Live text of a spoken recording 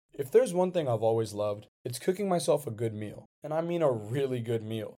If there's one thing I've always loved, it's cooking myself a good meal. And I mean a really good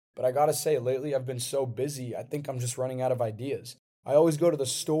meal. But I gotta say, lately I've been so busy, I think I'm just running out of ideas. I always go to the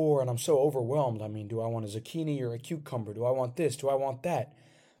store and I'm so overwhelmed. I mean, do I want a zucchini or a cucumber? Do I want this? Do I want that?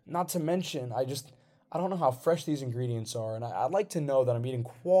 Not to mention, I don't know how fresh these ingredients are, and I'd like to know that I'm eating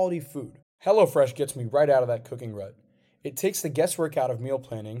quality food. HelloFresh gets me right out of that cooking rut. It takes the guesswork out of meal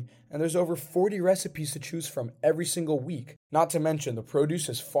planning, and there's over 40 recipes to choose from every single week. Not to mention, the produce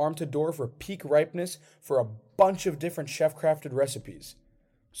is farm to door for peak ripeness for a bunch of different chef-crafted recipes.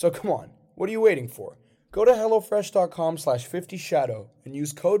 So come on, what are you waiting for? Go to HelloFresh.com/50shadow and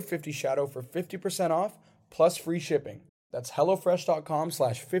use code 50shadow for 50% off plus free shipping. That's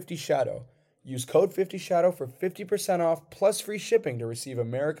HelloFresh.com/50shadow. Use code 50shadow for 50% off plus free shipping to receive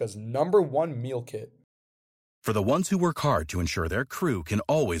America's #1 meal kit. For the ones who work hard to ensure their crew can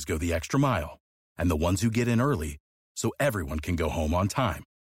always go the extra mile, and the ones who get in early so everyone can go home on time,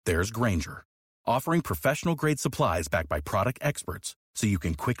 there's Grainger, offering professional-grade supplies backed by product experts so you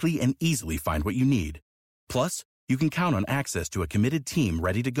can quickly and easily find what you need. Plus, you can count on access to a committed team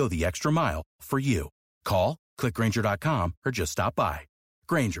ready to go the extra mile for you. Call, click Grainger.com, or just stop by.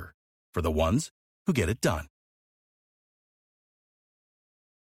 Grainger, for the ones who get it done.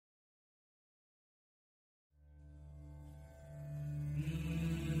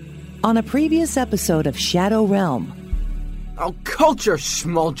 On a previous episode of Shadow Realm. Oh, culture,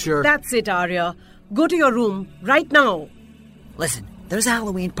 schmulcher. That's it, Arya. Go to your room, right now. Listen, there's a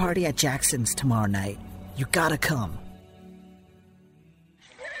Halloween party at Jackson's tomorrow night. You gotta come.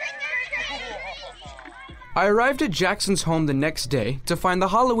 I arrived at Jackson's home the next day to find the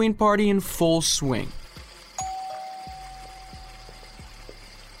Halloween party in full swing.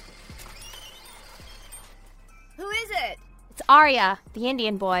 Who is it? It's Arya, the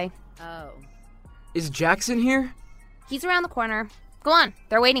Indian boy. Oh. Is Jackson here? He's around the corner. Go on,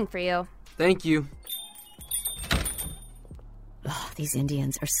 they're waiting for you. Thank you. Ugh, these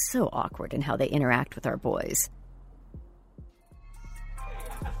Indians are so awkward in how they interact with our boys.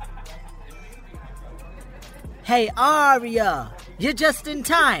 Hey, Arya! You're just in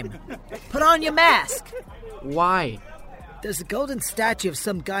time. Put on your mask. Why? There's a golden statue of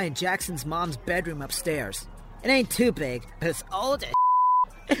some guy in Jackson's mom's bedroom upstairs. It ain't too big, but it's old as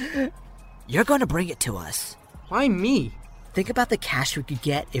You're gonna bring it to us. Why me? Think about the cash we could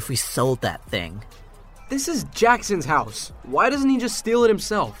get if we sold that thing. This is Jackson's house. Why doesn't he just steal it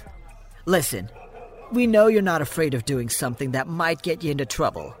himself? Listen, we know you're not afraid of doing something that might get you into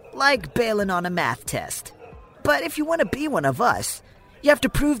trouble, like bailing on a math test. But if you want to be one of us, you have to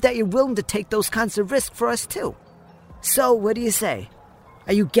prove that you're willing to take those kinds of risks for us too. So, what do you say?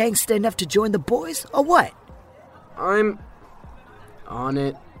 Are you gangsta enough to join the boys, or what? I'm on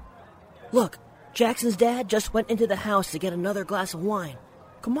it. Look, Jackson's dad just went into the house to get another glass of wine.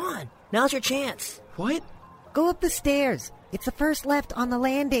 Come on, now's your chance. What? Go up the stairs. It's the first left on the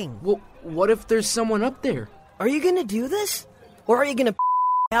landing. Well, what if there's someone up there? Are you gonna do this? Or are you gonna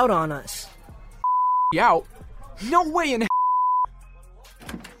out on us? Out? No way in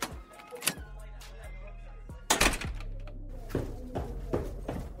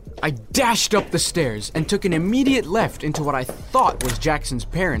I dashed up the stairs and took an immediate left into what I thought was Jackson's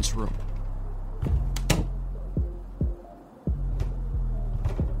parents' room.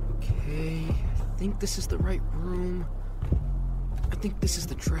 Okay, I think this is the right room. I think this is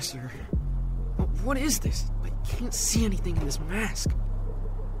the dresser. What is this? I can't see anything in this mask.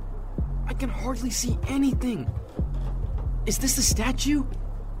 I can hardly see anything. Is this the statue?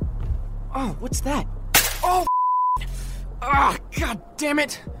 Oh, what's that? Oh! Ah, god damn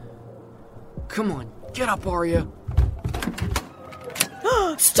it! Come on, get up, Arya.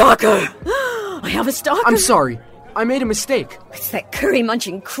 Stalker! I have a stalker? I'm sorry. I made a mistake. It's that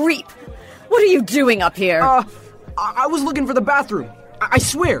curry-munching creep. What are you doing up here? I was looking for the bathroom. I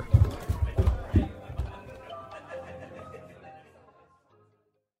swear.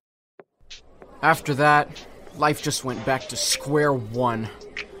 After that, life just went back to square one.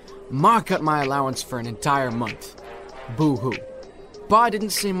 Ma cut my allowance for an entire month. Boo-hoo. Ba didn't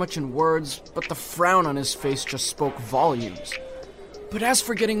say much in words, but the frown on his face just spoke volumes. But as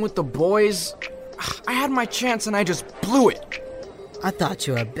for getting with the boys, I had my chance and I just blew it. I thought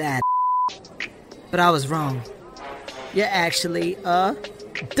you were a bad but I was wrong. You're actually a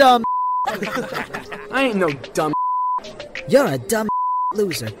dumb I ain't no dumb. You're a dumb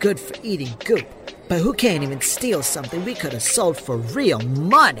loser good for eating goop, but who can't even steal something we could have sold for real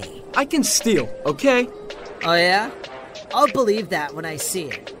money? I can steal, okay? Oh yeah? I'll believe that when I see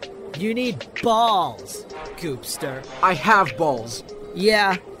it. You need balls, Goopster. I have balls.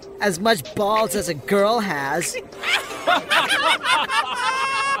 Yeah, as much balls as a girl has.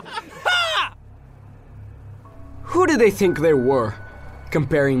 Who did they think they were,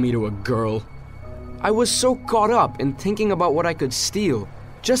 comparing me to a girl? I was so caught up in thinking about what I could steal,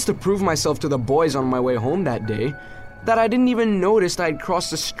 just to prove myself to the boys on my way home that day, that I didn't even notice I'd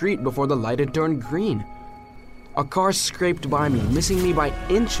crossed the street before the light had turned green. A car scraped by me, missing me by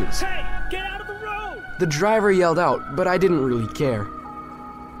inches. Hey, get out of the road! The driver yelled out, but I didn't really care.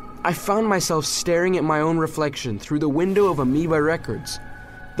 I found myself staring at my own reflection through the window of Amoeba Records,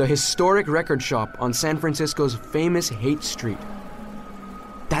 the historic record shop on San Francisco's famous Haight Street.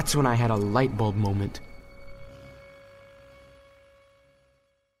 That's when I had a light bulb moment.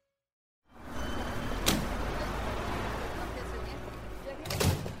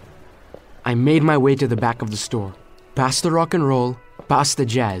 I made my way to the back of the store, past the rock and roll, past the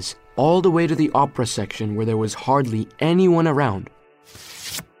jazz, all the way to the opera section where there was hardly anyone around.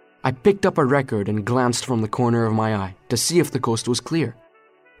 I picked up a record and glanced from the corner of my eye to see if the coast was clear.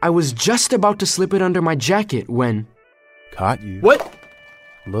 I was just about to slip it under my jacket when... Caught you. What?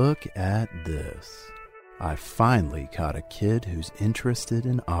 Look at this. I finally caught a kid who's interested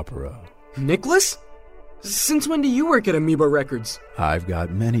in opera. Nicholas? Since when do you work at Amoeba Records? I've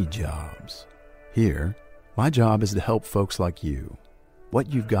got many jobs. Here, my job is to help folks like you.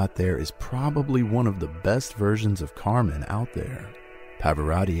 What you've got there is probably one of the best versions of Carmen out there.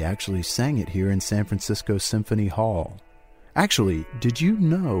 Pavarotti actually sang it here in San Francisco Symphony Hall. Actually, did you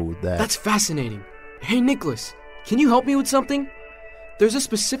know that... That's fascinating. Hey, Nicholas, can you help me with something? There's a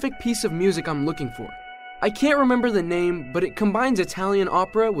specific piece of music I'm looking for. I can't remember the name, but it combines Italian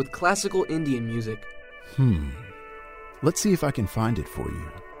opera with classical Indian music. Let's see if I can find it for you.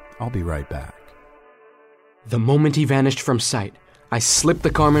 I'll be right back. The moment he vanished from sight, I slipped the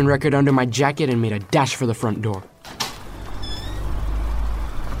Carmen record under my jacket and made a dash for the front door.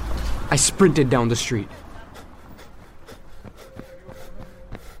 I sprinted down the street.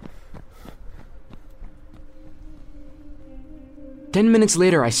 Ten minutes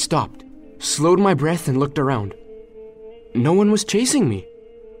later, I stopped, slowed my breath, and looked around. No one was chasing me.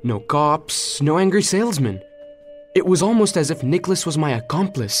 No cops, no angry salesman. It was almost as if Nicholas was my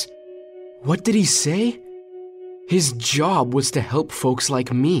accomplice. What did he say? His job was to help folks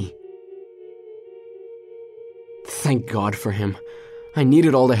like me. Thank God for him. I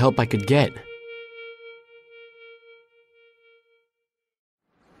needed all the help I could get.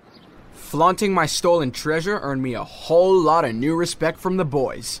 Flaunting my stolen treasure earned me a whole lot of new respect from the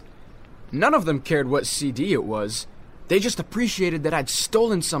boys. None of them cared what CD it was. They just appreciated that I'd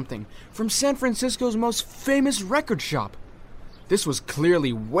stolen something from San Francisco's most famous record shop. This was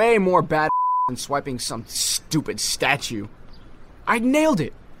clearly way more bad than swiping some stupid statue. I'd nailed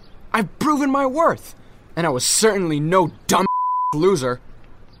it. I've proven my worth. And I was certainly no dumb loser.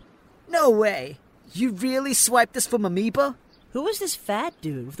 No way. You really swiped this from Amoeba? Who is this fat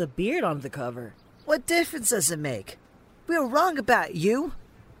dude with a beard on the cover? What difference does it make? We were wrong about you.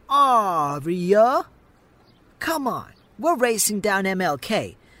 Aria? Come on. We're racing down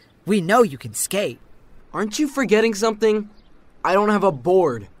MLK. We know you can skate. Aren't you forgetting something? I don't have a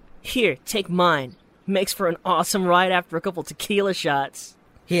board. Here, take mine. Makes for an awesome ride after a couple tequila shots.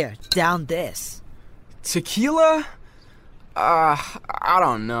 Here, down this. Tequila? I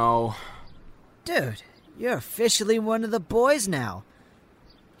don't know. Dude, you're officially one of the boys now.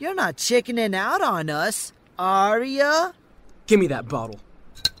 You're not chickening out on us, are ya? Give me that bottle.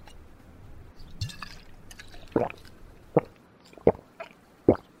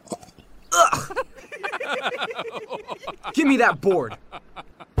 Ugh. Give me that board.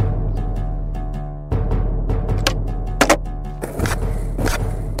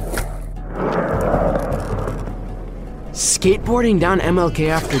 Skateboarding down MLK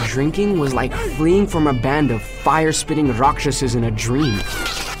after drinking was like fleeing from a band of fire-spitting Rakshasas in a dream.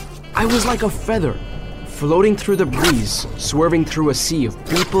 I was like a feather, floating through the breeze, swerving through a sea of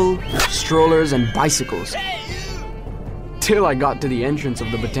people, strollers, and bicycles. Till I got to the entrance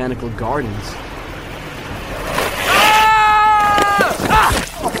of the Botanical Gardens.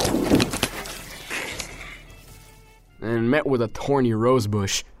 And met with a thorny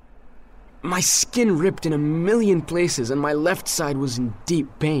rosebush. My skin ripped in a million places and my left side was in deep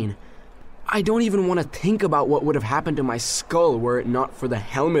pain. I don't even want to think about what would have happened to my skull were it not for the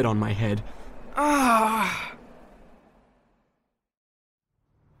helmet on my head.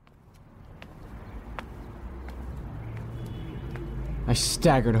 I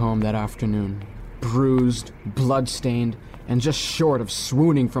staggered home that afternoon, bruised, blood-stained, and just short of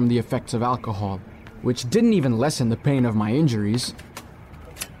swooning from the effects of alcohol, which didn't even lessen the pain of my injuries.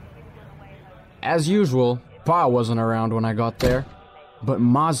 As usual, Pa wasn't around when I got there, but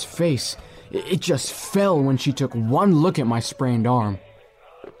Ma's face, it just fell when she took one look at my sprained arm.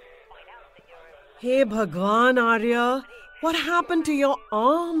 Hey Bhagwan, Arya. What happened to your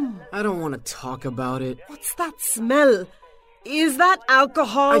arm? I don't want to talk about it. What's that smell? Is that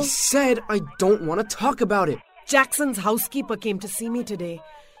alcohol? I said I don't want to talk about it. Jackson's housekeeper came to see me today.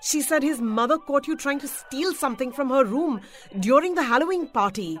 She said his mother caught you trying to steal something from her room during the Halloween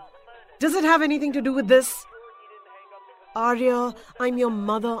party. Does it have anything to do with this? Arya, I'm your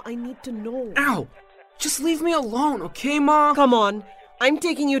mother. I need to know. Ow! Just leave me alone, okay, Ma? Come on. I'm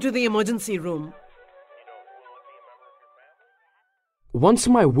taking you to the emergency room. Once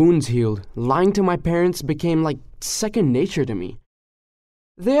my wounds healed, lying to my parents became like second nature to me.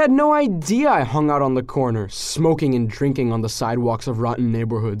 They had no idea I hung out on the corner, smoking and drinking on the sidewalks of rotten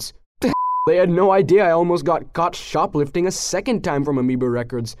neighborhoods. They had no idea I almost got caught shoplifting a second time from Amoeba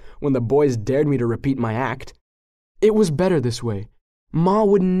Records when the boys dared me to repeat my act. It was better this way. Ma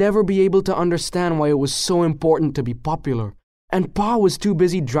would never be able to understand why it was so important to be popular, and Pa was too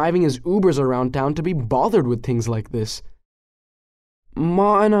busy driving his Ubers around town to be bothered with things like this.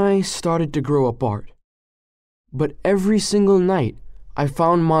 Ma and I started to grow apart. But every single night, I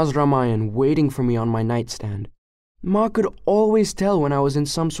found Ma's Ramayan waiting for me on my nightstand. Ma could always tell when I was in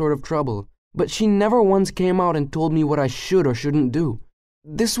some sort of trouble, but she never once came out and told me what I should or shouldn't do.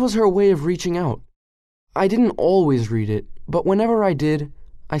 This was her way of reaching out. I didn't always read it, but whenever I did,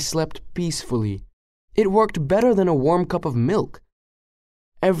 I slept peacefully. It worked better than a warm cup of milk.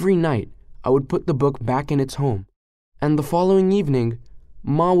 Every night, I would put the book back in its home, and the following evening,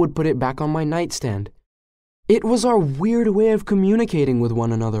 Ma would put it back on my nightstand. It was our weird way of communicating with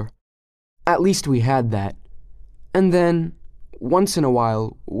one another. At least we had that. And then, once in a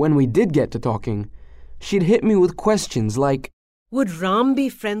while, when we did get to talking, she'd hit me with questions like, would Ram be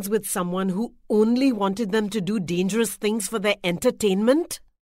friends with someone who only wanted them to do dangerous things for their entertainment?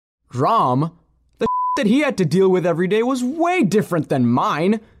 Ram? The that he had to deal with every day was way different than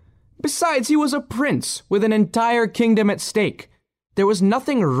mine. Besides, he was a prince with an entire kingdom at stake. There was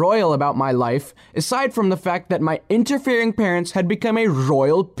nothing royal about my life, aside from the fact that my interfering parents had become a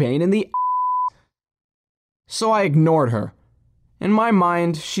royal pain in the ass. So I ignored her. In my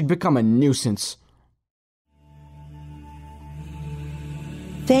mind, she'd become a nuisance.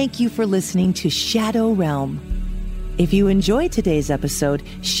 Thank you for listening to Shadow Realm. If you enjoyed today's episode,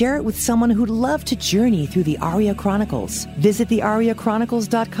 share it with someone who'd love to journey through the Arya Chronicles. Visit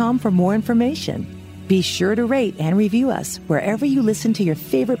thearyachronicles.com for more information. Be sure to rate and review us wherever you listen to your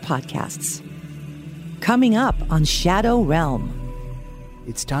favorite podcasts. Coming up on Shadow Realm.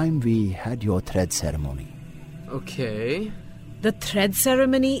 It's time we had your thread ceremony. Okay. The thread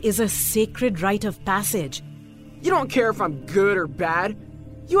ceremony is a sacred rite of passage. You don't care if I'm good or bad.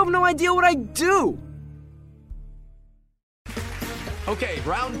 You have no idea what I do. Okay,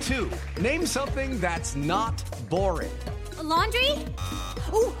 round two. Name something that's not boring. A laundry?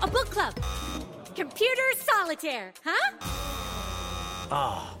 Ooh, a book club. Computer solitaire, huh?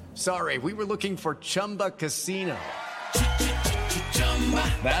 Ah, sorry, we were looking for Chumba Casino.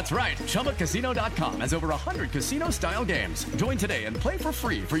 That's right, ChumbaCasino.com has over 100 casino-style games. Join today and play for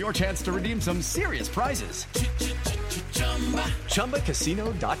free for your chance to redeem some serious prizes.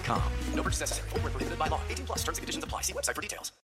 ChumbaCasino.com. No purchase necessary. Void where prohibited by law. 18+ terms and conditions apply. See website for details.